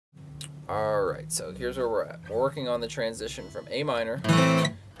Alright, so here's where we're at. We're working on the transition from A minor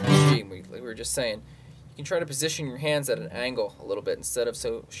to G. Like we were just saying, you can try to position your hands at an angle a little bit instead of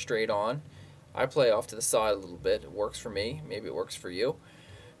so straight on. I play off to the side a little bit. It works for me. Maybe it works for you.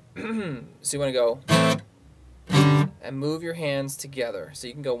 So you want to go and move your hands together. So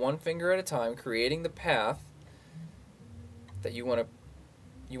you can go one finger at a time, creating the path that you want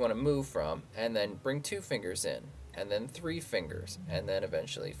to move from, and then bring 2 fingers in, and then 3 fingers, and then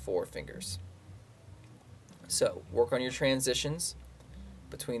eventually 4 fingers. So work on your transitions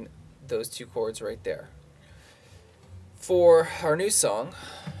between those 2 chords right there. For our new song,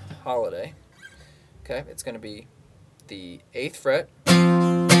 Holiday, okay, it's going to be the 8th fret,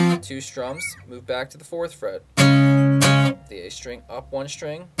 2 strums, move back to the 4th fret, the A string, up 1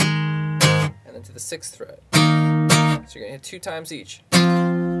 string, and then to the 6th fret. So you're going to hit 2 times each.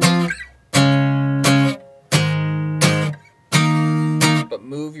 But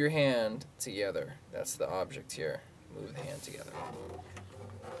move your hand together. That's the object here. Move the hand together.